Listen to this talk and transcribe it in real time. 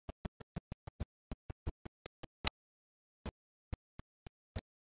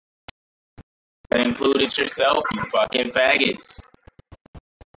That included yourself, you fucking faggots.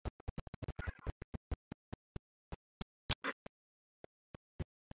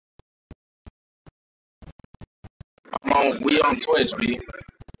 We on Twitch, B.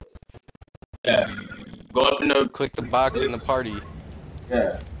 Yeah. Go up in the... Click the box in the party.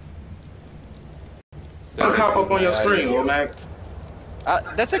 Yeah. I'll pop up on your screen, Womack.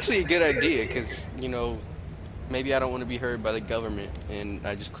 That's actually a good idea, because, you know, maybe I don't want to be heard by the government, and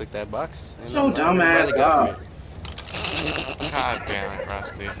I just click that box. So dumbass up. God damn it,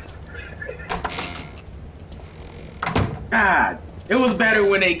 Rusty. God, it was better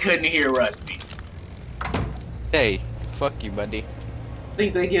when they couldn't hear Rusty. Hey, fuck you, buddy. I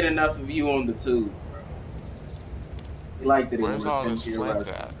think they get enough of you on the tube, bro. They liked it when they couldn't hear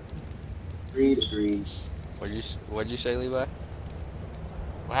Rusty. 3 degrees. What'd you say, Levi?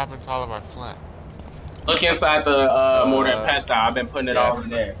 What happened to all of our flint? Look inside the mortar and pestle. I've been putting it all in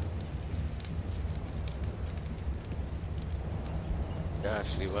there.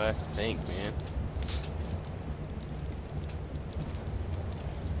 Gosh, Levi, think, man.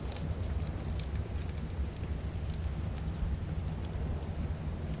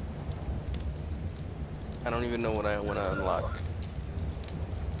 I don't even know what I want to unlock.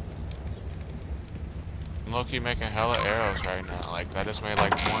 I'm low-key making hella arrows right now. Like, I just made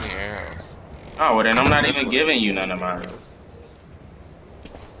like 20 arrows. Oh, well then I'm not even giving you none of mine.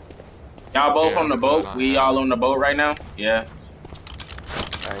 Y'all both on the boat? We all on the boat right now? Yeah.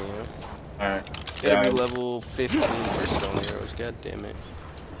 I am. Alright. Gotta be level 15 for stone arrows, god damn it.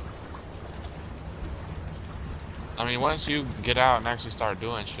 I mean, once you get out and actually start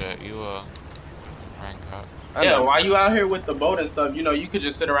doing shit, you rank up. Yeah, while you out here with the boat and stuff, you know, you could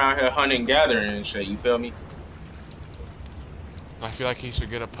just sit around here hunting and gathering and shit, you feel me? I feel like he should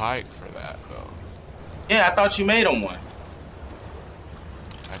get a pike for that, though. Yeah, I thought you made him one.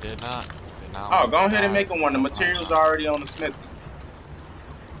 I did not. Oh, go ahead and make him one. The materials are already on the smithy.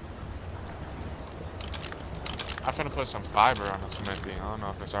 I'm finna put some fiber on the smithy. I don't know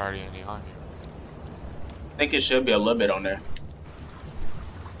if it's already any on here. I think it should be a little bit on there.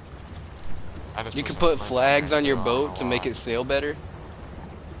 You can put flags on your boat to make it sail better.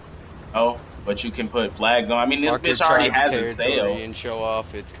 Oh, but you can put flags on. I mean, this bitch already has a sail. And show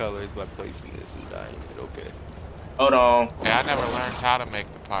off its colors by placing this and dyeing it. Okay. Hold on. Yeah, I never learned how to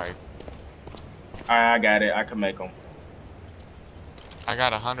make the pipe. Alright, I got it. I can make them. I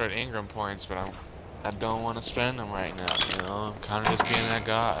got 100 Ingram points, but I don't want to spend them right now. You know, I'm kind of just being that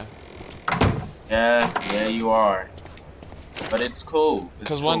guy. Yeah, you are. But it's cool.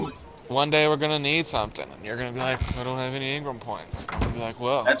 Because one day we're gonna need something, and you're gonna be like, I don't have any Ingram points. I'm gonna be like,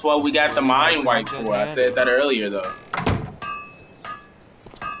 well. That's what we got the mine wipe for. I said that earlier, though.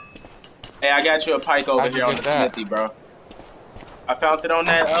 Hey, I got you a pike over here on the smithy, bro. I found it on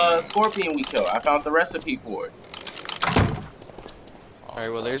that scorpion we killed. I found the recipe for it.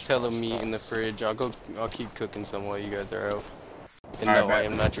 Alright, well, there's hella meat in the fridge. I'll keep cooking some while you guys are out. And no, I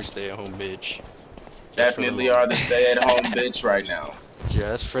am not your stay-at-home bitch. Definitely are the stay-at-home bitch right now.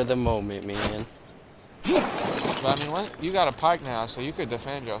 Just for the moment, man. But I mean, you got a pike now, so you could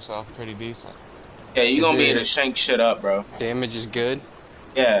defend yourself pretty decent. Yeah, you gonna be able to shank shit up, bro. Damage is good?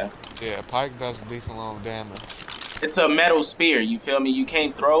 Yeah. Yeah, a pike does a decent level of damage. It's a metal spear, you feel me? You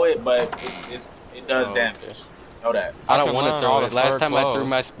can't throw it, but it does damage. Okay. Know that. I don't want to throw it. Last time I threw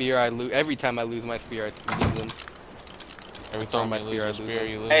my spear, I lose. Every time I lose my spear, I lose them. Every time I lose your spear,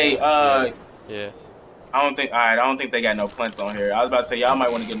 you lose. Hey, yeah. I don't think they got no plants on here. I was about to say y'all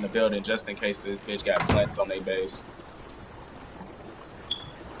might want to get in the building just in case this bitch got plants on their base.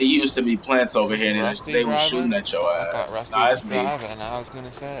 It used to be plants over here, and they were shooting at your ass. I thought Rusty was driving. I was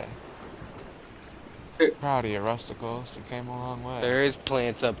gonna say. Proud of you, Rusticles. You came a long way. There is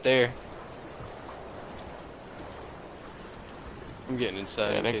plants up there. I'm getting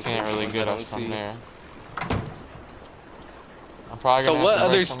inside. Yeah, they can't really get us from there. I'm probably gonna so what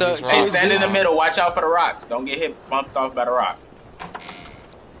other stuff? Hey, stand in the middle. Watch out for the rocks. Don't get hit, bumped off by the rock.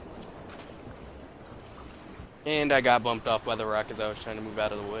 And I got bumped off by the rock as I was trying to move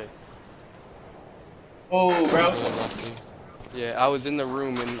out of the way. Oh, bro. Yeah, I was in the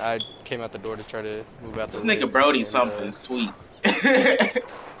room and I came out the door to try to move out the way. This nigga Brody something sweet.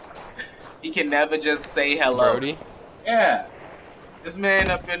 He can never just say hello. Brody? Yeah. This man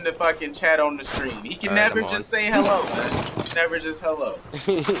up in the fucking chat on the stream. He can never just say hello, man. Never just hello.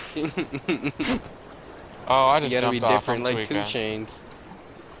 Oh, I just you gotta jumped be off. different like 2 Chainz.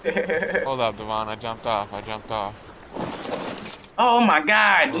 Hold up, Devon. I jumped off. Oh my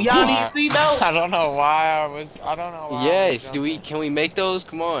god. Do y'all need to see those? I don't know why I don't know why. Yes. Can we make those?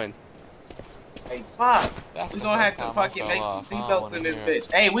 Come on. Hey, fuck. That's We the gonna have first to time I fucking fell make some off. I don't seatbelts wanna in this hear it.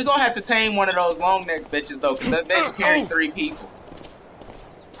 bitch. Hey, we gonna have to tame one of those long neck bitches though, cause that bitch carry 3 people.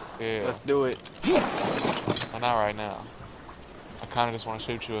 Yeah. Let's do it. Well, not right now. I kind of just want to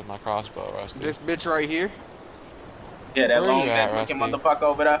shoot you with my crossbow, Rusty. This bitch right here. Yeah, that Where long you neck at, looking Rusty? motherfucker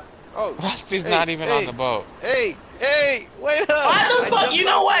over there. Oh, Rusty's hey, not even hey, on the boat. Hey, wait up! Why the fuck? You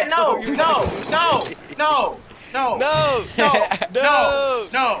know what? No, no. No, No, I'm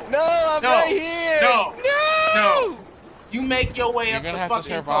right here. no. You make your way You're up gonna the have to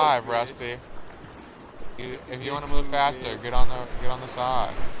fucking survive, coast. Rusty. If you want to move faster, get on the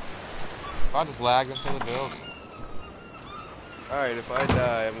side. I'll just lag into the building. All right, if I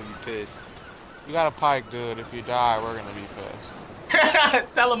die, I'm gonna be pissed. You got a pike, dude. If you die, we're gonna be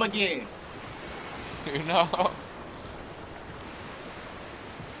pissed. Tell him again. You know?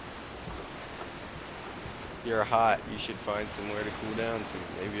 You're hot. You should find somewhere to cool down soon.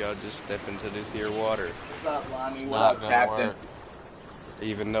 Maybe I'll just step into this here water. What's up, Lonnie? It's What not up, gonna Captain? work.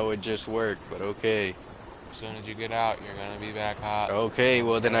 Even though it just worked, but okay. As soon as you get out, you're gonna be back hot. Okay,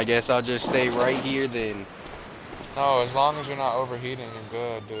 well then I guess I'll just stay right here then. No, as long as you're not overheating,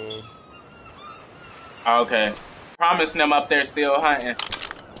 you're good, dude. Okay. Promising them up there still hunting.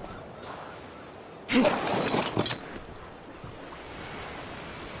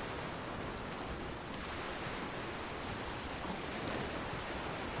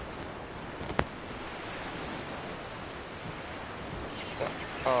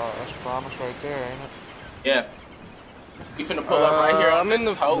 Oh, that's promise right there, ain't it? Yeah. You finna pull up right here on I'm in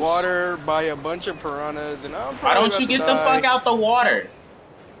the coast. water by a bunch of piranhas, and I'm Why probably don't you get about to the fuck die out the water?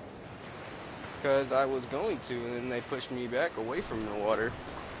 because I was going to, and then they pushed me back away from the water.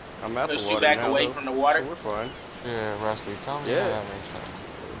 I'm out the Push water you back now, away though, from the water? so we're fine. Yeah, Rusty, tell me Yeah. how that makes sense.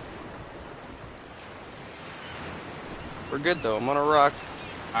 We're good though. I'm on a rock.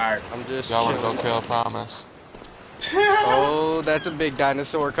 Alright. I'm just Y'all wanna go chilling. kill Promise? Oh, that's a big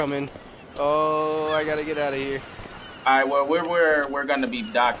dinosaur coming. Oh, I gotta get out of here. Alright, well we're gonna be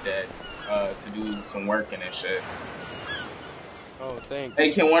docked at to do some working and shit. Oh, thanks.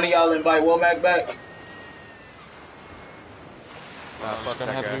 Hey, can one of y'all invite Womack back? Nah, It's fuck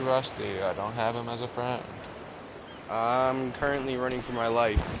gonna that have to be guy. Rusty. I don't have him as a friend. I'm currently running for my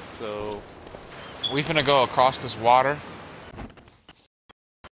life, so We finna go across this water.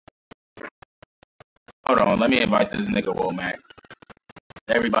 Hold on, let me invite this nigga Womack.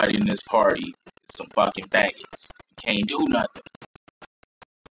 Everybody in this party is some fucking faggots. Can't do nothing.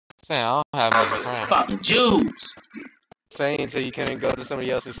 Saying I don't have him as a friend. Fucking Jews. saying so you can't go to somebody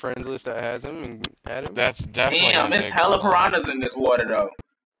else's friends list that has him and add him. That's definitely Damn, gonna it's take hella too long. piranhas in this water though.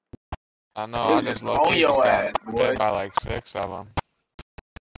 I know, They I was just just low on key your just ass, got boy. bit by like 6 of them.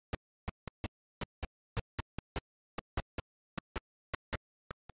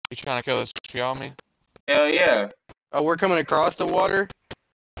 You trying to kill this me? Hell yeah. Oh, we're coming across the water?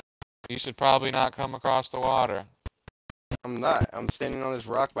 You should probably not come across the water. I'm not. I'm standing on this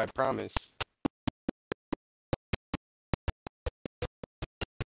rock by promise.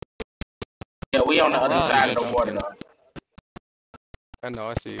 Yeah, we on the Don't other run, side you of the just- water though. I know,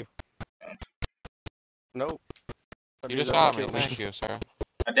 I see you. Nope. You just shot me, thank you, sir.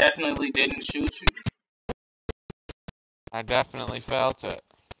 I definitely didn't shoot you. I definitely felt it.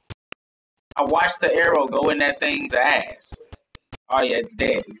 I watched the arrow go in that thing's ass. Oh yeah, it's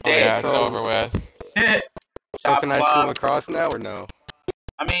dead. It's Oh yeah, dead. it's over with. So can I swim Shot across now or no?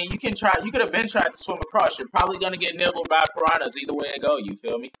 I mean, you can try. You could have been tried to swim across. You're probably gonna get nibbled by piranhas either way it go. You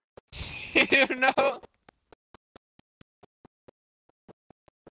feel me? You know?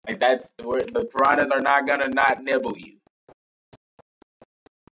 Like that's where the piranhas are not gonna not nibble you.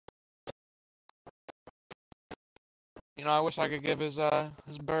 You know, I wish I could give his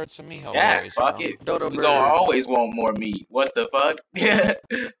bird some mijo. Yeah, berries, fuck you know? it. Dodo We bird. gonna always want more meat. What the fuck?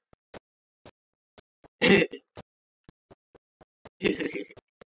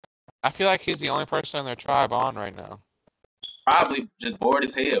 I feel like he's the only person in their tribe on right now. Probably just bored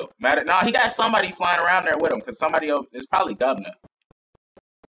as hell. No, he got somebody flying around there with him because somebody else, it's probably Governor.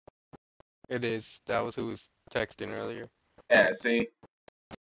 It is. That was who was texting earlier. Yeah, see?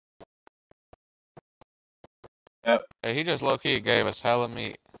 Yep. Hey, he just low-key gave us hella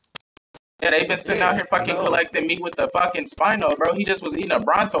meat. Yeah, they been sitting out here fucking collecting meat with the fucking Spino, bro. He just was eating a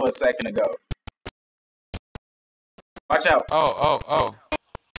Bronto a second ago. Watch out. Oh,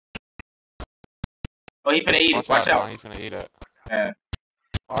 Oh, he finna eat it. Watch out. He's finna eat it. Yeah.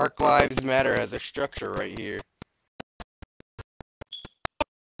 Arc Lives Matter has a structure right here.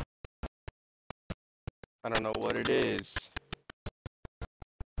 I don't know what it is.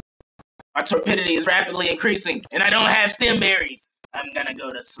 My torpidity is rapidly increasing, and I don't have stem berries. I'm gonna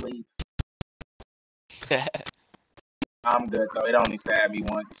go to sleep. I'm good though. It only stabbed me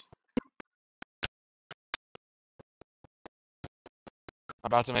once. I'm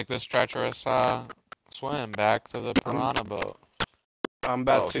about to make this treacherous swim back to the piranha boat. I'm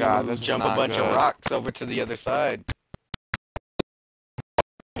about to jump a bunch of rocks over to the other side.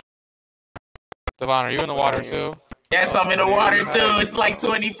 Devon, are you in the water too? Yes, I'm in the water too. It's like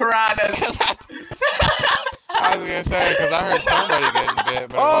 20 piranhas. I was gonna say, because I heard somebody getting bit,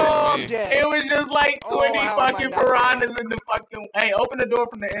 but it wasn't me. It was just like 20 fucking piranhas in the fucking... Hey, open the door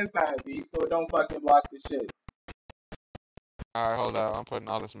from the inside, B, so it don't fucking block the shit. Alright, hold up. I'm putting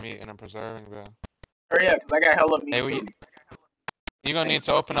all this meat in a preserving bin. Hurry up, because I got hella meat too. You're gonna need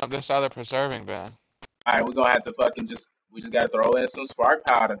to open up this other preserving bin. Alright, we're gonna have to fucking we just gotta throw in some spark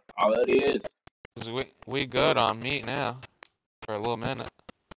powder. All it is. We good on meat now. For a little minute.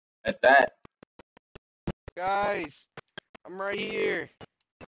 At that. Guys, I'm right here.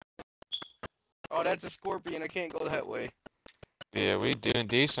 Oh, that's a scorpion. I can't go that way. Yeah, we doing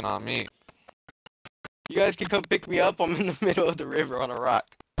decent on meat. You guys can come pick me up. I'm in the middle of the river on a rock.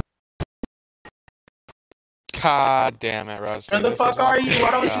 God damn it, Rusty. Where the fuck are you?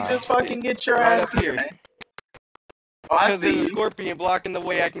 Why don't you just fucking get your ass here, man? Oh, I see. There's a scorpion blocking the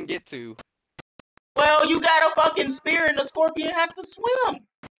way I can get to. Well, you got a fucking spear and the scorpion has to swim.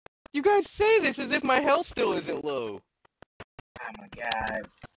 You guys say this as if my health still isn't low. Oh my god.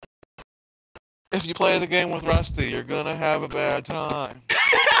 If you play the game with Rusty, you're gonna have a bad time.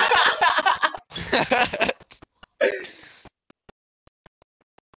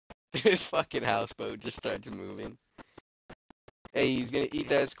 This fucking houseboat just starts moving. Hey, he's gonna eat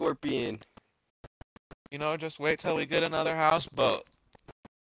that scorpion. You know, just wait till we get another houseboat.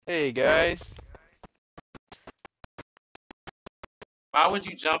 Hey, guys. Why would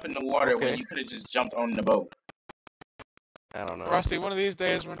you jump in the water when you could have just jumped on the boat? I don't know. Rusty, one of these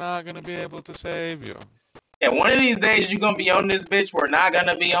days we're not gonna be able to save you. Yeah, one of these days you're gonna be on this bitch. We're not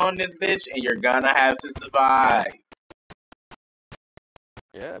gonna be on this bitch, and you're gonna have to survive.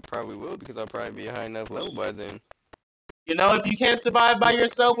 Yeah, I probably will, because I'll probably be a high enough level by then. You know, if you can't survive by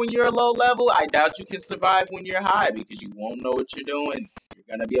yourself when you're a low level, I doubt you can survive when you're high, because you won't know what you're doing. You're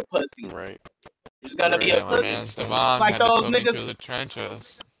gonna be a pussy. Right. You're just gonna be a pussy. Man, Devon like had those to put niggas me through the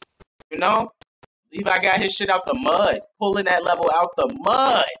trenches. You know? Levi got his shit out the mud. Pulling that level out the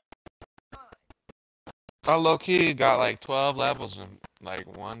mud. I low-key got like 12 levels in like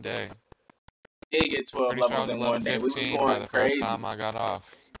one day. Did get 12 levels in one day. We was going crazy. First time I got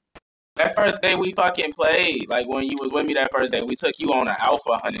off. That first day we fucking played, like when you was with me that first day, we took you on an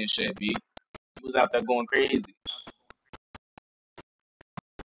alpha hunting shit, B. You was out there going crazy.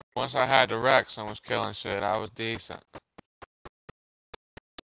 Once I had the Rex and was killing shit, I was decent.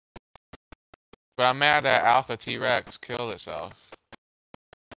 But I'm mad that Alpha T-Rex killed itself.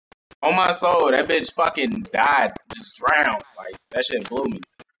 On my soul, that bitch fucking died, just drowned. Like, that shit blew me.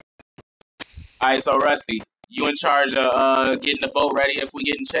 Alright, so Rusty, you in charge of getting the boat ready if we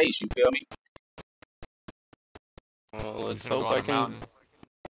getting chased, you feel me? Let's hope I can.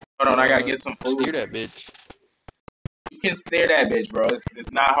 Hold on, I gotta get some food. Steer that bitch. You can steer that bitch, bro.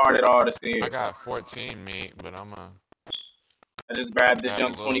 It's not hard at all to steer. I got 14 meat, but I just grabbed the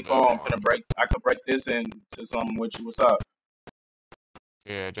junk 24. I'm finna break. I could break this into something with you. What's up?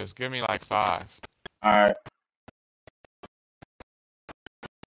 Yeah, just give me like 5. Alright.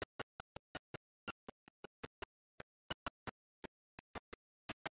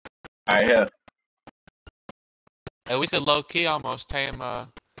 Alright, here. Hey, we could low-key almost tame a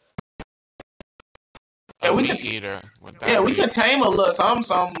meat eater. We could tame a little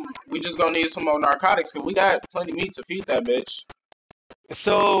something. We just gonna need some more narcotics, because we got plenty of meat to feed that bitch.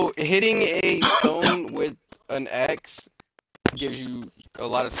 So, hitting a stone with an axe gives you a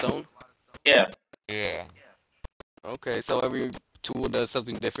lot of stone? Yeah. Yeah. Okay, so every tool does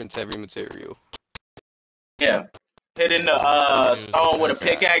something different to every material. Yeah. Hitting the stone with a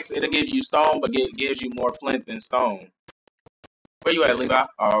pickaxe, it'll give you stone, but it gives you more flint than stone. Where you at, Levi?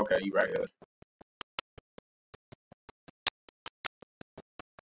 Oh, okay, you right here.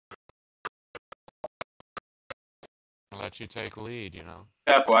 I'll let you take lead, you know.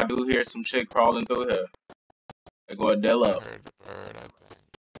 Careful, I do hear some shit crawling through here. They go a deal up. I heard the bird, I think.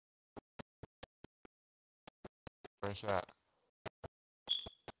 Where's that?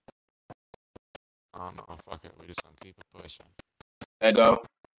 Oh no, fuck it, we just gonna keep it pushing. There go.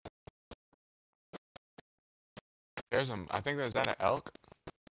 I think there's that an elk?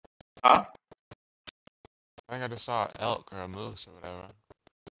 Huh? I think I just saw an elk or a moose or whatever.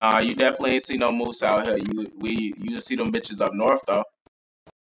 You definitely ain't see no moose out here. You see them bitches up north though.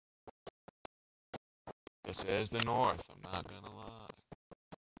 This is the north, I'm not gonna lie.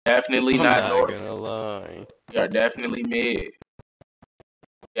 Definitely I'm not not north. gonna lie. We are definitely mid.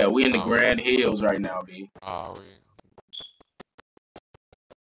 Yeah, we in the Oh, Grand Hills right now, B. oh, All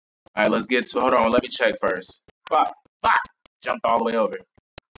right, let's get to. Hold on, let me check first. Fuck, fuck. Jumped all the way over.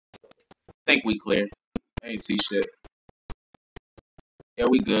 Think we clear. I ain't see shit. Yeah,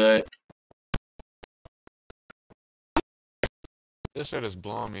 we good. this shit is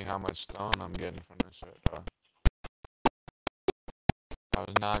blowing me how much stone I'm getting from this shit, though. I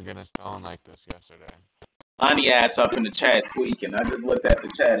was not getting stone like this yesterday. Lonnie ass up in the chat tweaking. I just looked at the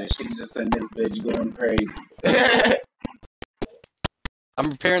chat and she's just in this bitch going crazy.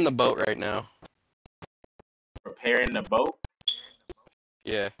 I'm repairing the boat right now. Repairing the boat?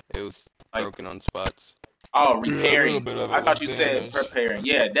 Yeah, it was Like, broken on spots. oh, Yeah, a little repairing. bit of it I thought was you said damaged. preparing.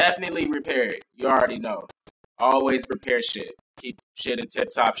 Yeah, definitely repair it. You already know. Always repair shit. Keep shit in tip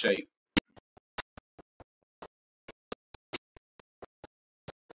top shape.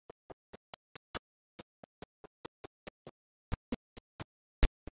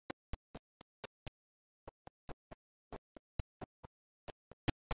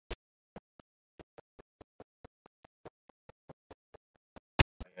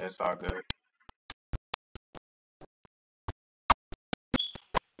 Yeah, it's all good.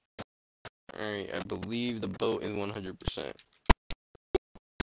 Alright, I believe the boat is 100%.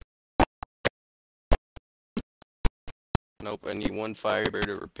 Nope, I need one firebird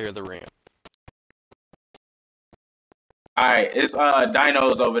to repair the ramp. Alright, it's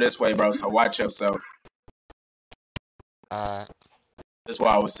dinos over this way, bro, so watch yourself. Alright. That's why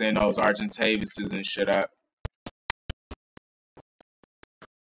I was saying those Argentavises and shit up.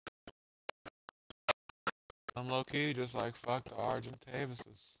 I'm low key just like fuck the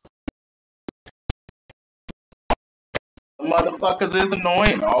Argentavises. The motherfuckers is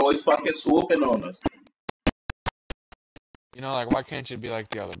annoying. Always fucking swooping on us. You know, like, why can't you be like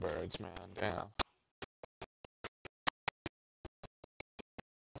the other birds, man? Damn.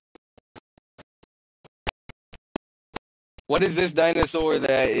 What is this dinosaur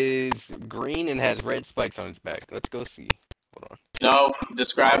that is green and has red spikes on its back? Let's go see. Hold on. You know,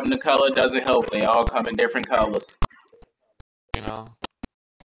 describing the color doesn't help. They all come in different colors. You know?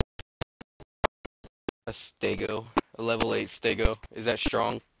 A stego. A level 8 stego. Is that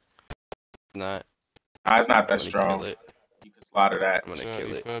strong? Not. Nah, it's not that I'm gonna strong. kill it. You can slaughter that. I'm gonna Should, kill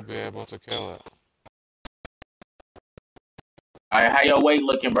you it. could be able to kill it. Alright, how your weight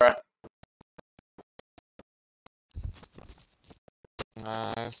looking, bro?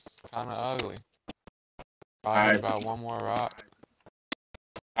 Nah, it's kind of ugly. Probably Alright. need about one more rock.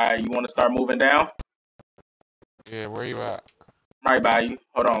 Alright, you want to start moving down? Yeah, where you at? Right by you.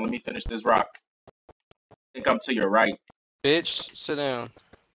 Hold on, let me finish this rock. I think I'm to your right. Bitch, sit down.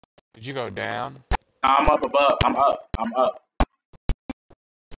 Did you go down? Nah, I'm up above. I'm up. I'm up.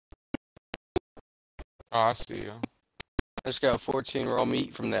 Oh, I see you. I just got 14 raw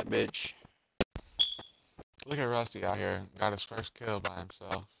meat from that bitch. Look at Rusty out here. Got his first kill by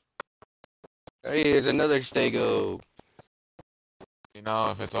himself. Hey, there's another stego. You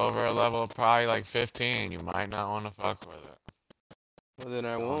know, if it's over a level probably like 15, you might not want to fuck with it. Well, then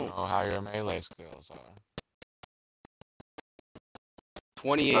I I don't won't. know how your melee skills are.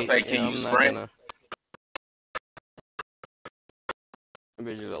 28. I say, can yeah, you I'm sprint? not gonna. That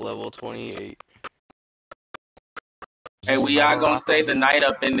bitch is at level 28. Hey, Just we are another gonna rock stay on the here? night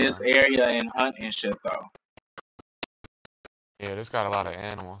up in this area and hunt and shit, though. Yeah, this got a lot of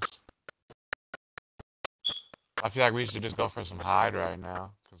animals. I feel like we should just go for some hide right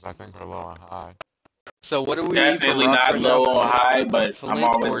now, because I think we're low on hide. So what do we need for Definitely rocks not right now? low on high, but I'm flint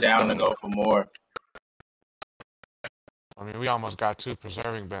always or down to stone? go for more. I mean, we almost got 2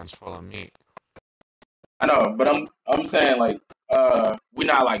 preserving bins full of meat. I know, but I'm saying like we're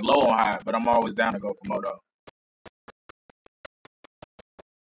not like low on high, but I'm always down to go for more though.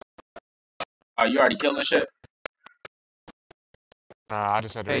 Oh, you already killing shit? Nah, I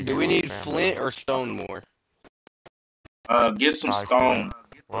just had to Hey, do regain we my need stamina. flint or stone more? Get some Probably stone. flint.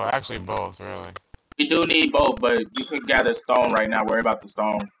 Well, actually both, really. We do need both, but you could gather stone right now. Worry about the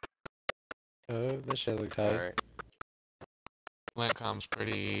stone. That shit look high. Alright. Flint comes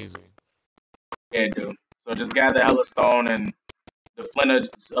pretty easy. Yeah, dude. So just gather hella stone and the flinter,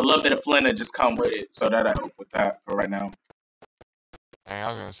 a little bit of flinter just come with it. So that'll help with that for right now. Hey, I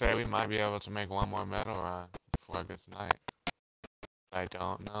was gonna say we might be able to make one more metal run before it gets night. I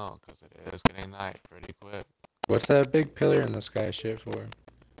don't know, because it is getting night pretty quick. What's that big pillar in the sky shit for? The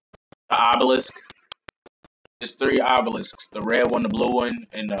obelisk. It's 3 obelisks. The red one, the blue one,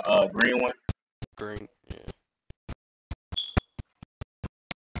 and the green one. Green. Yeah.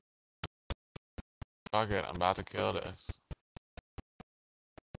 Fuck it, I'm about to kill this.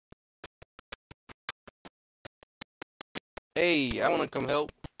 Hey, I want to come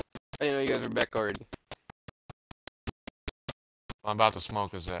help. I didn't know you guys were back already. I'm about to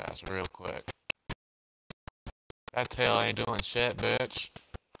smoke his ass real quick. That tail ain't doing shit, bitch.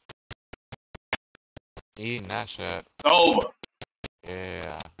 Eating that shit. It's over.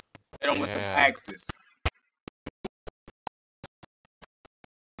 Yeah. Hit him with the Yeah. axis.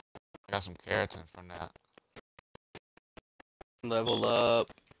 I got some keratin from that. Level up.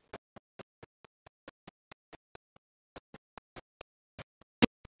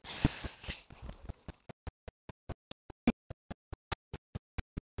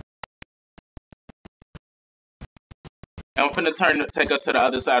 I'm finna take us to the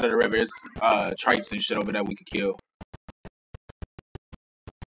other side of the river. It's trikes and shit over there we could kill.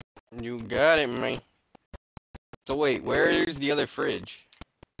 You got it, man. So wait, where is the other fridge?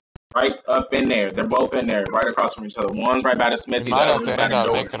 Right up in there. They're both in there, right across from each other. One's right by the We smithy, the might have other's to by end the up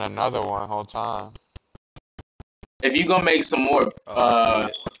door. making another one the whole time. If you gonna make some more, Oh, I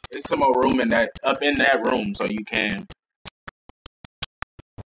see it. there's some more room in that room, so you can.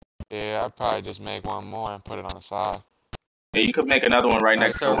 Yeah, I'd probably just make one more and put it on the side. Yeah, you could make another one right Alright,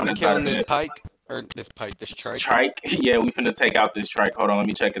 next to so the one we that's by the killing this bed. pike? Or this pike, this trike? Trike? Yeah, we finna take out this trike. Hold on, let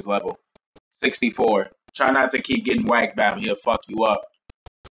me check his level. 64. Try not to keep getting whacked by him. He'll fuck you up.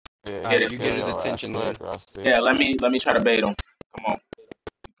 Yeah, Alright, he'll you kill get his your ass attention then. quick, Rusty. Yeah, let me try to bait him. Come on.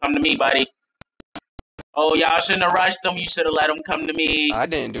 Come to me, buddy. Oh, y'all shouldn't have rushed him. You should have let him come to me. I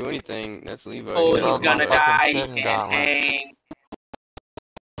didn't do anything. That's Levi. Oh, He he's broke got my gonna Levi. fucking die. He chitin can't gauntlets. hang.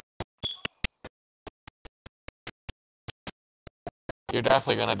 You're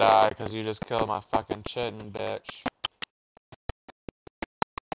definitely gonna die because you just killed my fucking chitin, bitch.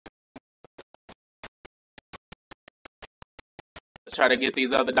 Let's try to get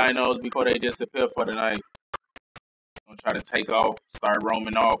these other dinos before they disappear for the night. I'm gonna try to take off, start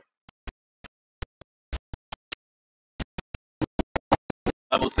roaming off.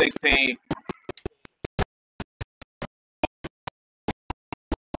 Level 16.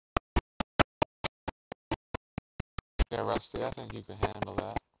 Yeah, Rusty, I think you can handle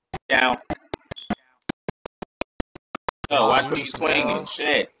that. Down. Oh, Ron, watch you where need you some swinging. arrows?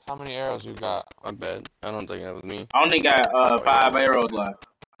 Shit. How many arrows you got? My bad. I don't think that was me. I only got Oh, 5 yeah. arrows left.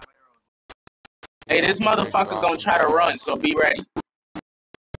 Hey, Yeah, this I can break you motherfucker off gonna some try to run, arrows. so be ready.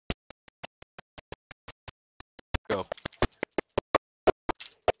 Go.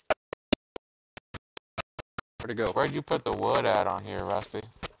 Where'd it go? Where'd you put the wood at on here, Rusty?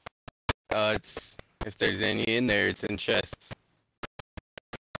 It's if there's any in there, it's in chests.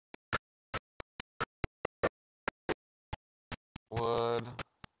 Wood,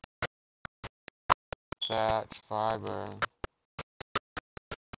 thatch, fiber.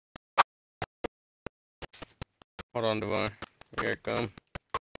 Hold on, Devon. Here it come.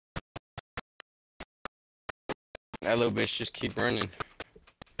 That little bitch just keep running.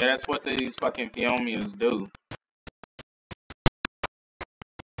 Yeah, that's what these fucking Fiomias do.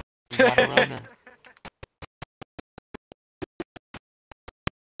 You got a runner.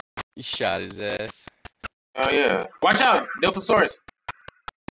 He shot his ass. Oh yeah. Watch out, Dilphosaurus.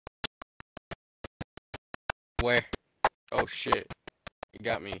 Where? Oh shit. He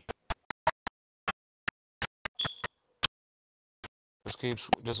got me.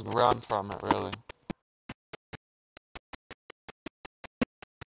 Just run from it, really.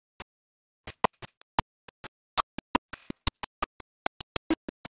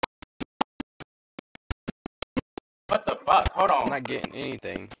 What the fuck? Hold I'm on. not getting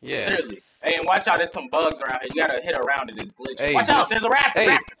anything. Yeah. Literally. Hey, and watch out, there's some bugs around here. You gotta hit around it, it's glitchy. Hey, Watch out, there's a raptor! Hey,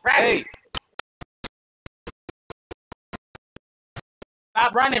 Raptor! hey.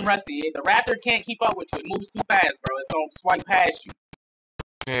 Stop running, Rusty. The raptor can't keep up with you. It moves too fast, bro. It's gonna swipe past you.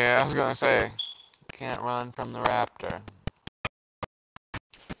 Yeah, I was gonna say, can't run from the raptor.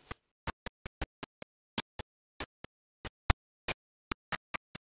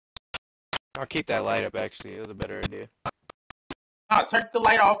 I'll keep that light up, actually. It was a better idea. Nah, turn the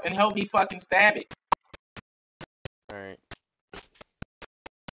light off and help me fucking stab it. Alright.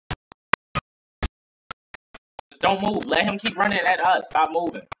 Just don't move. Let him keep running at us. Stop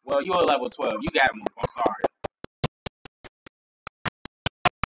moving. Well, you're a level 12. You gotta move. I'm sorry.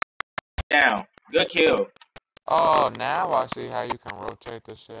 Down. Good kill. Oh, now I see how you can rotate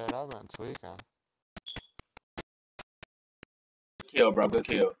this shit. I've been tweaking. Good kill, bro. Good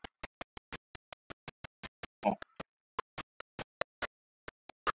kill. Oh.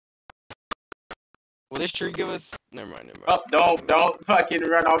 Will this tree give us... Never mind, never mind. Oh, don't fucking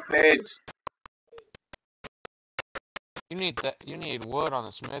run off the edge. You need wood on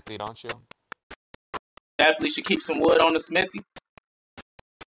the smithy, don't you? Definitely should keep some wood on the smithy.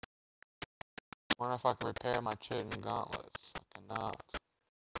 Wonder if I can repair my chitin gauntlets. I cannot.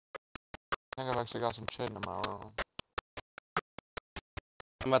 I think I've actually got some chitin in my room.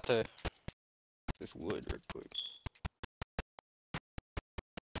 I'm about to this wood real quick.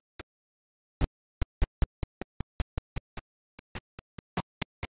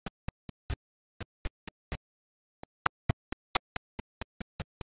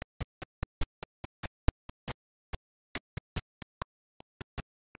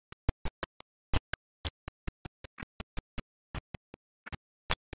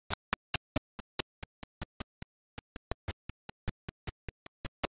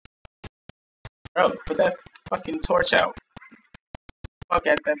 Bro, put that fucking torch out. Fuck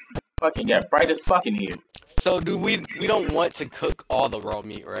at that fucking got bright as fucking here. So do we don't want to cook all the raw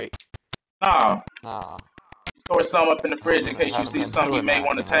meat, right? Nah, Nah. store some up in the fridge in case you see something you may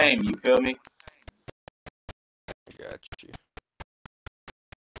want to tame. You feel me? I got you.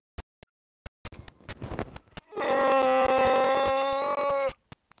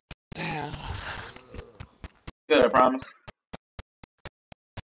 Damn. Good, I promise.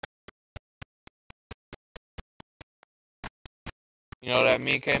 You know, that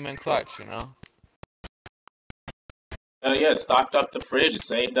meat came in clutch, you know? Yeah, it stocked up the fridge. It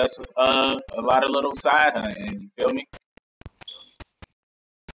saved us a lot of little side hunting. You feel me?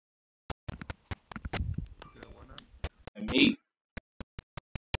 And meat.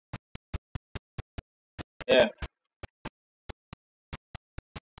 Yeah.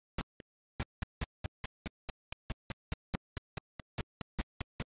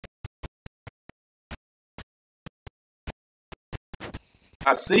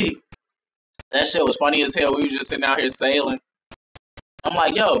 I see. That shit was funny as hell. We was just sitting out here sailing. I'm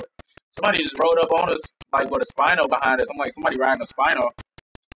like, yo, somebody just rode up on us, like, with a Spino behind us. I'm like, somebody riding a Spino.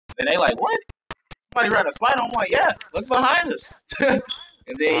 And they like, what? Somebody riding a Spino? I'm like, yeah, look behind us. And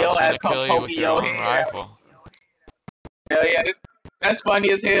then yo ass come poking your head. Hell yeah, that's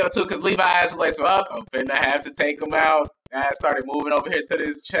funny as hell too, cause Levi ass was like, so up, I'm finna have to take him out. And I started moving over here to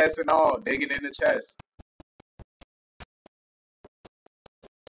this chest and all, digging in the chest.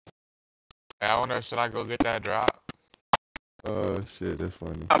 I wonder, should I go get that drop? Shit, that's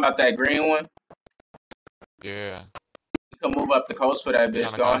funny. How about that green one? Yeah. You can move up the coast for that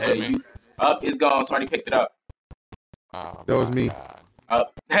bitch. Go ahead. You up? It's gone. Somebody picked it up. Oh, that was me. God.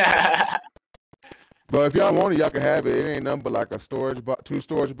 Up. But if y'all want it, y'all can have it. It ain't nothing but like a two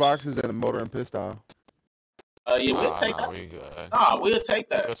storage boxes and a motor and pistol. Yeah, we'll take that. We good. Nah, we'll take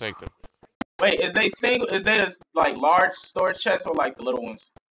that. We'll take the. Wait, is they single? Is they like large storage chests or like the little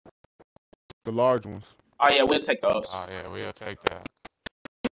ones? The large ones. Oh yeah, we'll take those. Oh yeah, we'll take that.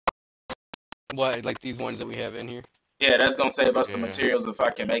 What, like these ones that we have in here? Yeah, that's gonna save us the materials if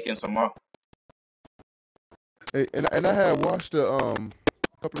I can make in some more. Hey, and I had watched a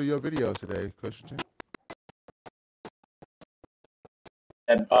couple of your videos today, KUSHINGTON.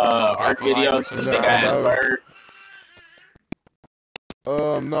 And art videos, the big ass bird.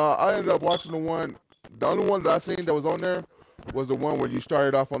 No, I ended up watching the one. The only one that I seen that was on there was the one where you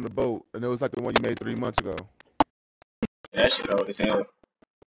started off on the boat, and it was like the one you made 3 months ago. Yeah, that shit old as hell.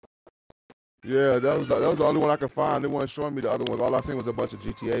 Yeah, that was the only one I could find. They weren't showing me the other ones. All I seen was a bunch of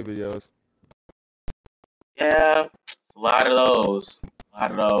GTA videos. Yeah, it's a lot of those. A lot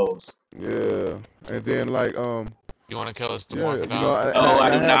of those. Yeah, and then like You want to kill this Dimorphodon? No, I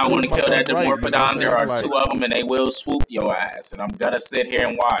do not want to kill that Dimorphodon. Right, there are like, 2 of them, and they will swoop your ass. And I'm gonna sit here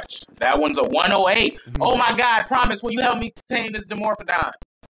and watch. That one's a 108. Oh my God! Promise, will you help me tame this Dimorphodon?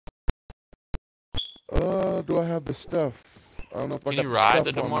 Do I have the stuff? I don't know if I can got you the ride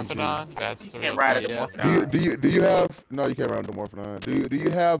the stuff on me, Dimorphodon? That's the You can't ride a Dimorphodon. Do you have? No, you can't ride a Dimorphodon. Do you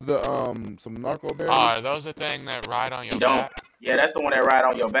have the some narco berries? Oh, are those the thing that ride on your back? Yeah, that's the one that ride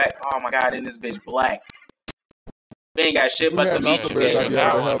on your back. Oh my God, and this bitch black. We ain't got shit but the meat you gave us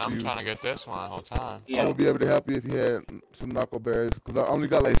out. I'm trying to get this one the whole time. I would be able to help you if you had some narco berries, because I only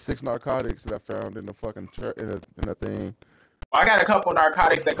got like 6 narcotics that I found in the fucking in a thing. Well, I got a couple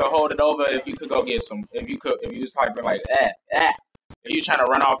narcotics that could hold it over if you could go get some. If you was typing like if you trying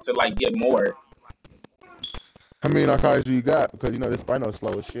to run off to like get more. How many narcotics do you got? Because you know this Spino's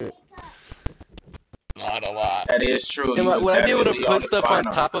slow as shit. Not a lot. That is true. Would I be able to put stuff on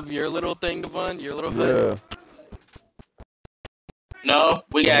top of your little thing, Devon? Your little hood? Yeah. No,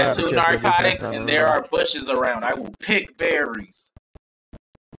 we got 2 narcotics and there are bushes around. I will pick berries.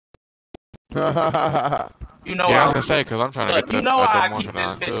 You know, yeah, I was gonna say, because I'm trying to get the. You know how I keep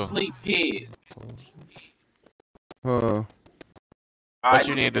this bitch sleep pig. But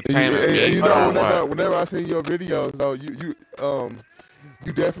you need to tame it. You know, whenever I see your videos, though, you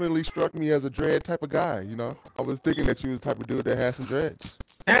definitely struck me as a dread type of guy. You know, I was thinking that you was the type of dude that had some dreads.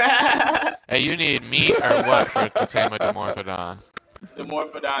 Hey, you need meat or what to tame a Dimorphodon? The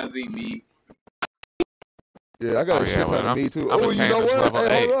Morphodons eat meat. Yeah, I got Oh a yeah, shit ton well of meat too. I'm Oh, gonna you know tame this what? level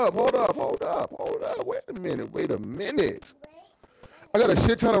Hey, 8. hold up. Wait a minute. I got a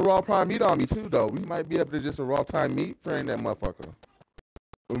shit ton of raw prime meat on me too, though. We might be able to just a raw time meat train that motherfucker.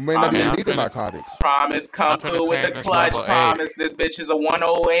 We may not Promise. even need the narcotics. Promise, come I'm finna through with tame the this clutch. level 8. Promise, this bitch is a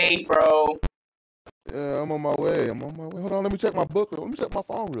 108, bro. Yeah, I'm on my way. Hold on, let me check my book. Let me check my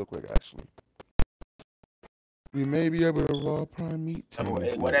phone real quick, actually. We may be able to raw prime meat tame Level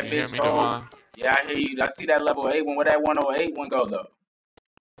this 8, where that You hear bitch me, go? Devon? Yeah, I hear you. I see that level 8 one. Where that 108 one go, though? It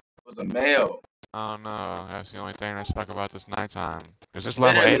was a male. Oh no, that's the only thing I suck about this nighttime. Is this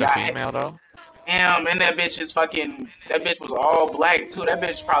level 8 Literally, a I female though? am, and that bitch is fucking. That bitch was all black too. That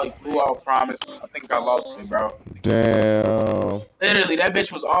bitch probably flew off. Promise. I think I lost it, bro. Damn. Literally, that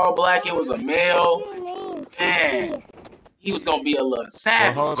bitch was all black. It was a male. Man, he was gonna be a little Well,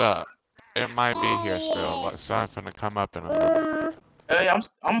 savage. hold up. It might be here still, but so I'm finna come up in a minute. Hey,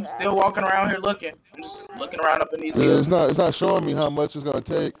 I'm still walking around here looking. I'm just looking around up in these Yeah, hills. it's not showing me how much it's gonna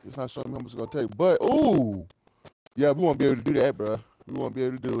take. It's not showing me how much it's gonna take. But ooh, yeah, we won't be able to do that, bro. We won't be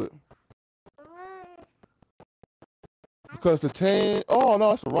able to do it because the tan. Oh no,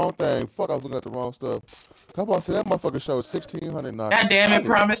 that's the wrong thing. Fuck, I was looking at the wrong stuff. Come on, see that motherfucker shows 1,600 knots. God damn it,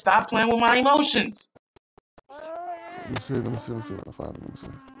 Promise, stop playing with my emotions. Let me see. Let me find it. Let me see.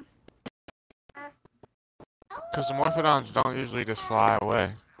 Cause the Morphodons don't usually just fly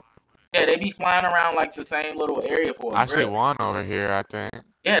away. Yeah, they be flying around like the same little area for a I see grip. one over here, I think.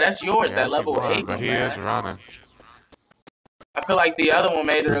 Yeah, that's yours, Yeah, I that see level 8 one, but one, he man. is running. I feel like the other one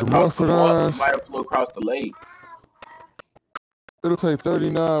made it The across the water. It Morphodons, might have flew across the lake. it'll take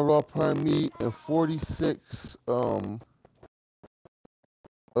 39 raw prime meat and 46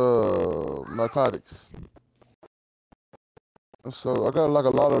 narcotics. So I got like a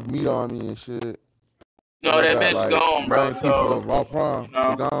lot of meat on me and shit. No, I that got bitch like gone, bro. 9 pieces So, of raw prime. you know,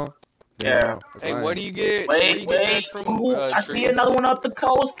 It's gone. yeah. Damn. Hey, where do you get Wait, that from? Ooh, I see Trees? another one up the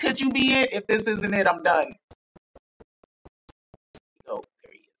coast. Could you be it? If this isn't it, I'm done. Oh,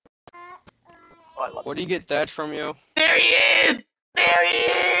 there he is. Oh, I lost Where do you him. get that from, yo? There he is! There he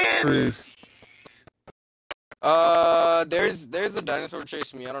is! Trees. There's a dinosaur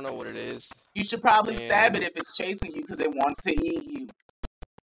chasing me. I don't know what it is. You should probably stab And- it if it's chasing you because it wants to eat you.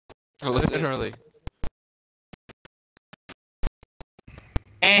 Literally.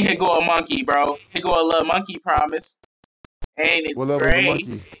 And here go a monkey, bro. Here go a little monkey, promise. And it's What level is the gray.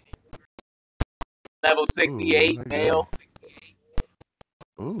 monkey? Level 68, Ooh, male.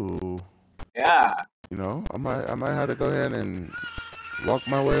 Ooh. Yeah. You know, I might have to go ahead and walk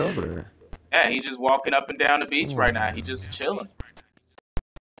my way over there. Yeah, he just walking up and down the beach Ooh. right now. He just chilling.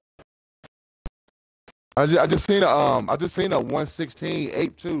 I just seen a 116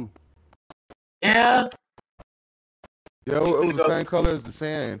 ape too. Yeah. Yeah, it was the same color as the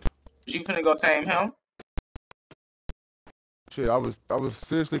sand. You finna go tame him? Shit, I was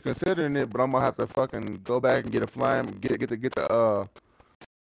seriously considering it, but I'm gonna have to fucking go back and get a flying get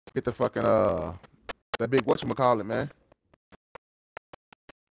the fucking that big whatchamacallit, man.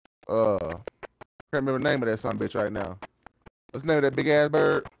 Can't remember the name of that son bitch right now. What's the name of that big ass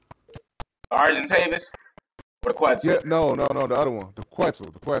bird? Argentavis? Or the Quetzal? Yeah, no, the other one. The Quetzal.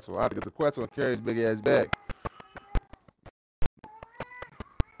 I have to get the Quetzal and carry his big ass back.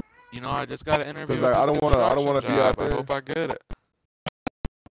 You know, I just got an interview Cause with like, I this don't wanna construction be out job. there. I hope I get it.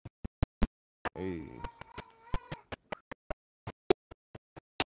 Hey.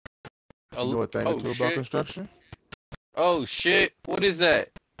 Oh, You know a thing or two about shit. construction? Oh shit! What is that?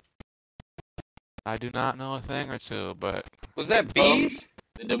 I do not know a thing or two, but Was that bees?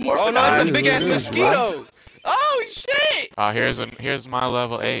 The Oh no, it's a It big ass is, mosquito! Oh shit! here's my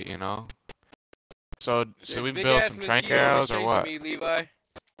level 8. You know. So should we build some trank arrows or what? Me, Levi.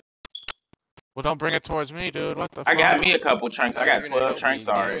 Well, don't bring it towards me, dude. What the I fuck? got me a couple tranks. I got You're gonna 12 help tranks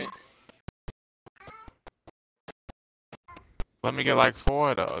me, damn already. it. Let me get like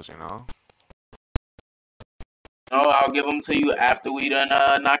 4 of those, you know. No, I'll give them to you after we done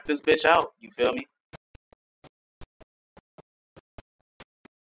knock this bitch out. You feel me?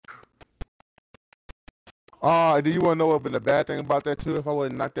 Do you want to know what been the bad thing about that too? If I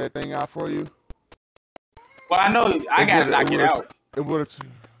wouldn't knock that thing out for you, Well, I know I gotta knock it out. It would have.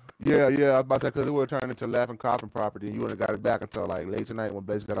 Yeah, I was about to say because it would have turned into laughing coffin property, and you wouldn't have got it back until like late tonight when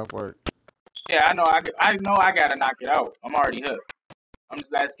Blaze got off work. Yeah, I know. I know I gotta knock it out. I'm already hooked. I'm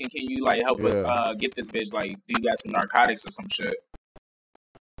just asking, can you like help us get this bitch? Like, do you got some narcotics or some shit?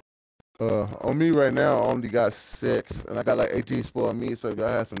 On me right now, I only got 6, and I got like 18 spoiled meat. So if y'all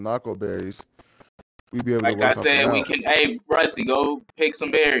had some narco berries, we'd be able to Like work I said, something we out. can. Hey, Rusty, go pick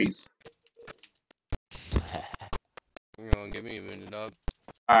some berries. Give me a minute, dog.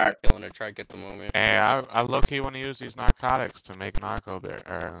 Alright. Killing a trike at the moment. Hey, I low-key want to use these narcotics to make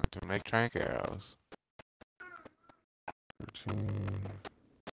to make trank arrows. 13.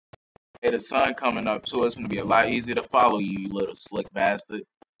 Hey, the sun coming up too. It's gonna be a lot easier to follow you, you little slick bastard.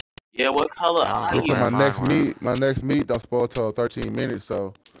 Yeah, what color I are don't know you? where My next meat don't spoil till 13 minutes,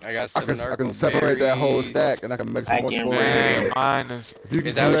 so I got I 7 can separate that whole berries. stack and I can make some more Black and spoiled red. meat. Mine is.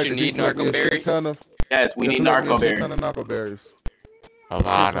 Is that what you need, narco berries? Yes, we need narco berries. Narco berries. A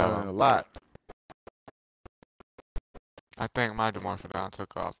lot of A them. lot. I think my Dimorphodon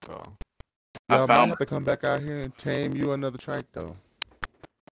took off though. Y'all might found- have to come back out here and tame you another trike though.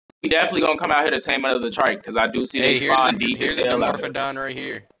 We definitely gonna come out here to tame another trike because I do see they spawn deep as here's the hell out here. Dimorphodon right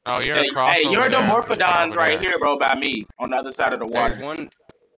here. Oh, you're Hey, across hey, over your there. Dimorphodon's Over right there. here, bro, by me on the other side of the water. There's one.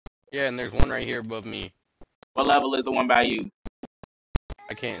 Yeah, and there's one right here above me. What level is the one by you?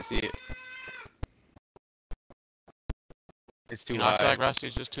 I can't see it. It's too You know, I feel high. like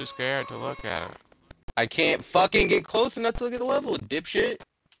Rusty's just too scared to look at it. I can't fucking get close enough to look at the level, dipshit.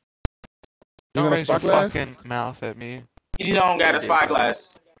 Don't got a raise your spyglass? fucking mouth at me. He don't got a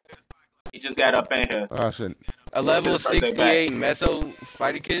spyglass. He just got up in here. Oh shit. A What's level his birthday 68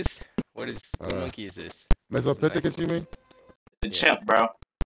 Mesophyticus? What monkey is this? Mesopithecus, you mean? The chimp, bro.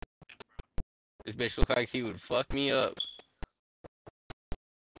 This bitch look like he would fuck me up.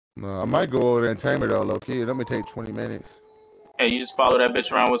 No, I might go over there and tame it though, low key. Let me take 20 minutes. Hey, you just follow that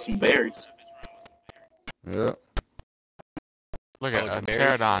bitch around with some berries. Yeah. Look Oh, at the a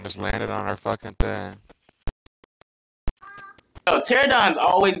berries? pterodon just landed on our fucking thing. Yo, pterodons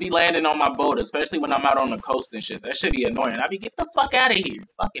always be landing on my boat, especially when I'm out on the coast and shit. That should be annoying. I be get the fuck out of here,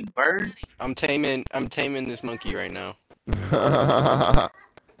 fucking bird. I'm taming this monkey right now.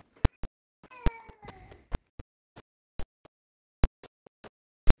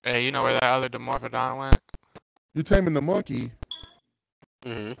 Hey, you know where that other Dimorphodon went? You taming the monkey?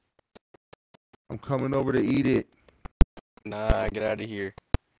 Mm-hmm. I'm coming over to eat it Nah, get out of here.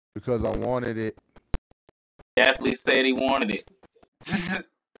 because I wanted it. Definitely said he wanted it.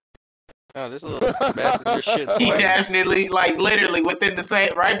 Oh, this little bastard just shit He twice. definitely, like, literally within the same,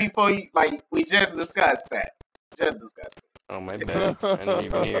 right before you, like, we just discussed that. Just discussed it. Oh, my bad. I didn't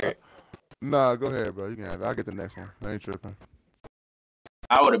even hear it. Nah, go ahead, bro. You can have it. I'll get the next one. I ain't tripping.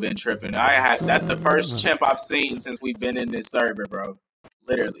 I would have been tripping. That's the first chimp I've seen since we've been in this server, bro.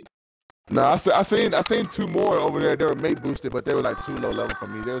 Literally. No, I seen 2 more over there. They were mate boosted, but they were like too low level for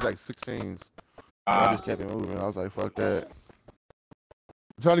me. They was like 16s. I just kept it moving. I was like, fuck that.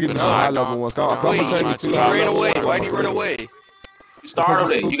 I'm trying to get me But some no, I high level don't- ones. I I'm don't gonna know take you much to He about high ran level away. ones. Why'd he run away? You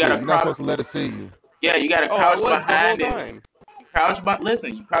startled it. You gotta You're not crouch. supposed to let it see you. Yeah, you gotta Oh, I crouch was the whole behind it. time. You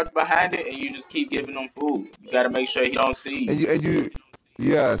crouch behind it, and you just keep giving them food. You gotta make sure he don't see you. And you,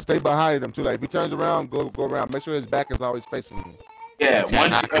 yeah, stay behind him too. Like if he turns around, go around. Make sure his back is always facing you. Yeah, Okay,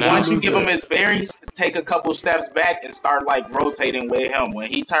 once knock it once out. you give him his berries, take a couple steps back and start like rotating with him.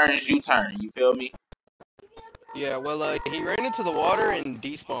 When he turns, you turn. You feel me? Yeah, well, he ran into the water and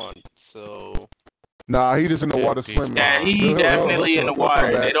despawned, so... Nah, he just in the Yeah, water he- swimming. Yeah, he definitely in the He'll come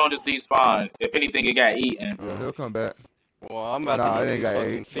water. back. They don't just despawn. If anything, it got eaten. Yeah, he'll come back. Well, I'm about Nah, to it eat ain't this got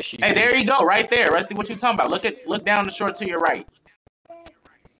fucking eight. fishy Hey, there fish. you go, right there, Rusty. What you talking about? Look down the shore to your right.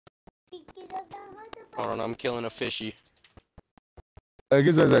 Hold on, I'm killing a fishy. Hey,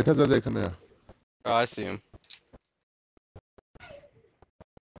 get Zay. Tell Zay come here. Oh, I see him.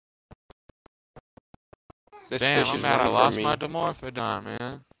 This Damn, fish I'm is mad I running lost from me. my Dimorphodon,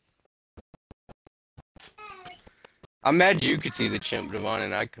 man. I'm mad you could see the chimp, Devon,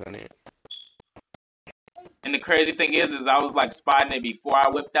 and I couldn't. And the crazy thing is I was like spotting it before I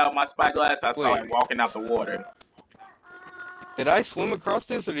whipped out my spyglass. I saw Wait. it walking out the water. Did I swim across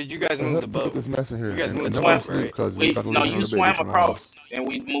this, or did you guys move the Get boat? this mess in here. You guys and moved don't the boat, sleep right? because We no, you swam across and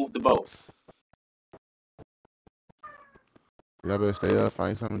we moved the boat. Y'all better stay up.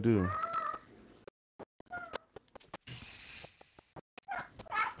 Find something to do.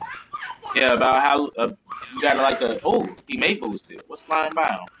 Yeah, about how you got like he may boost it. What's flying by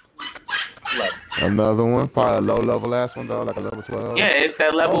him? Level. Another one, probably a low level ass one though, like a level 12. Yeah, it's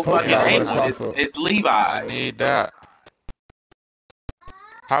that level was hoping fucking I 8 would've one. crossed It's I Levi's. need that.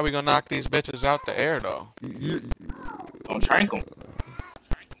 How are we gonna knock these bitches out the air, though? Don't trank them.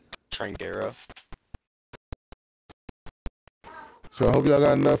 Trank arrow. So I hope y'all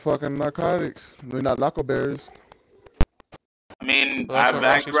got enough fucking narcotics. I mean, not narco berries. I mean, Well, that's I've what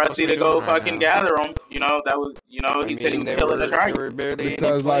asked Rusty's Rusty supposed to to be go doing right fucking now. gather them. You know, that was, he said he was killing the trike. There were barely any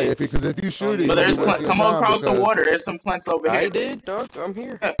Because like if plants. you shoot it, But there's you waste your come time across the because- water. There's some plants over I here. did, dog. I'm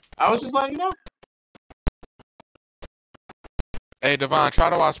here. Yeah, I was just letting you know. Hey, Devon,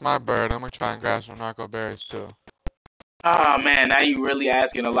 try to watch my bird. I'm gonna try and grab some narco berries, too. Oh man, now you really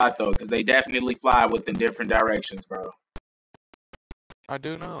asking a lot though, because they definitely fly within different directions, bro. I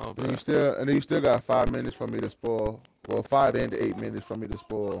do know, And but you still got 5 minutes for me to spoil. Well, 5 and 8 minutes for me to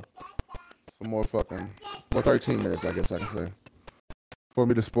spoil some more fucking. Well, 13 minutes, I guess I can say. For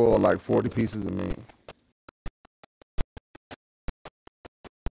me to spoil like 40 pieces of meat.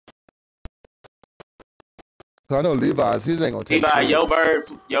 So I know Levi's, his ain't gonna take Levi, shit.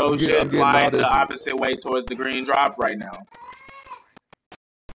 your I'm shit getting all flying the this. opposite way towards the green drop right now.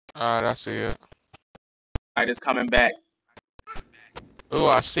 alright, I see it. Like it's coming back. Ooh,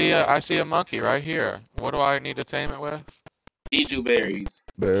 I see a monkey right here. What do I need to tame it with? Biju berries.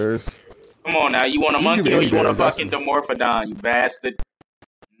 Bears. Come on now, you want a You can give monkey me or any you want a berries, fucking actually. Dimorphodon, you bastard?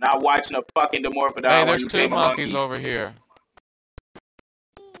 Not watching a fucking Dimorphodon Hey, while there's you 2 tame a monkeys monkey. over here.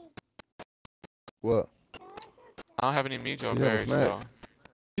 What? I don't have any Mijo You have a berries snack. though.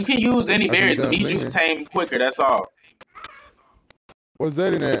 You can use any After you berries. The done Biju's cleaning. tame quicker, that's all. What's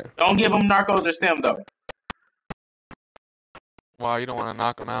that in that? Don't give him narcos or stem though. Wow, you don't want to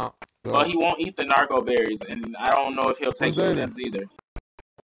knock him out? Well, he won't eat the narco berries, and I don't know if he'll take the What's that in? stems either.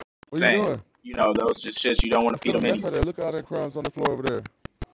 What Saying, you doing? you know, those just shits you don't want to feed Still a him mess anyway. out there. Look at all that crumbs on the floor over there.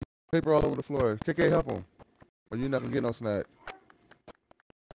 Paper all over the floor. KK, help him. Or you're not gonna get no snack.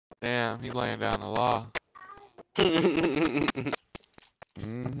 Damn, he's laying down the law. Mm-hmm.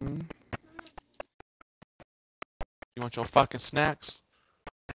 You want your fucking snacks?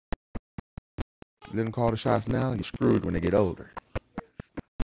 Let them call the shots now. You're screwed when they get older.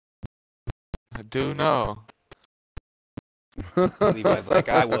 I do know. Levi's like,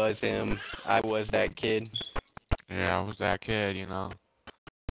 I was him. I was that kid. Yeah, I was that kid, you know.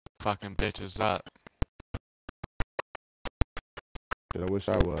 Fucking bitches up. Shit, I wish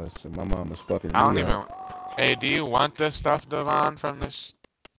I was. And my mom was fucking I don't me even. up. Hey, do you want this stuff, Devon, from this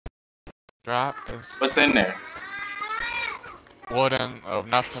drop? It's What's in there? wooden,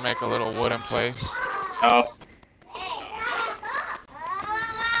 enough to make a little wooden place. Oh,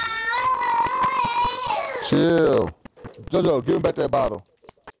 Chill. Jojo, give him back that bottle.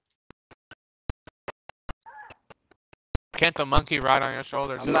 Can't the monkey ride on your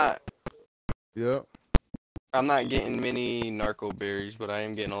shoulder too? Yep. I'm not getting many narco berries, but I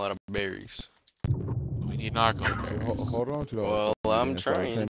am getting a lot of berries. We need narco So, berries. hold on to those. Well, I'm Yeah, so I'll trying.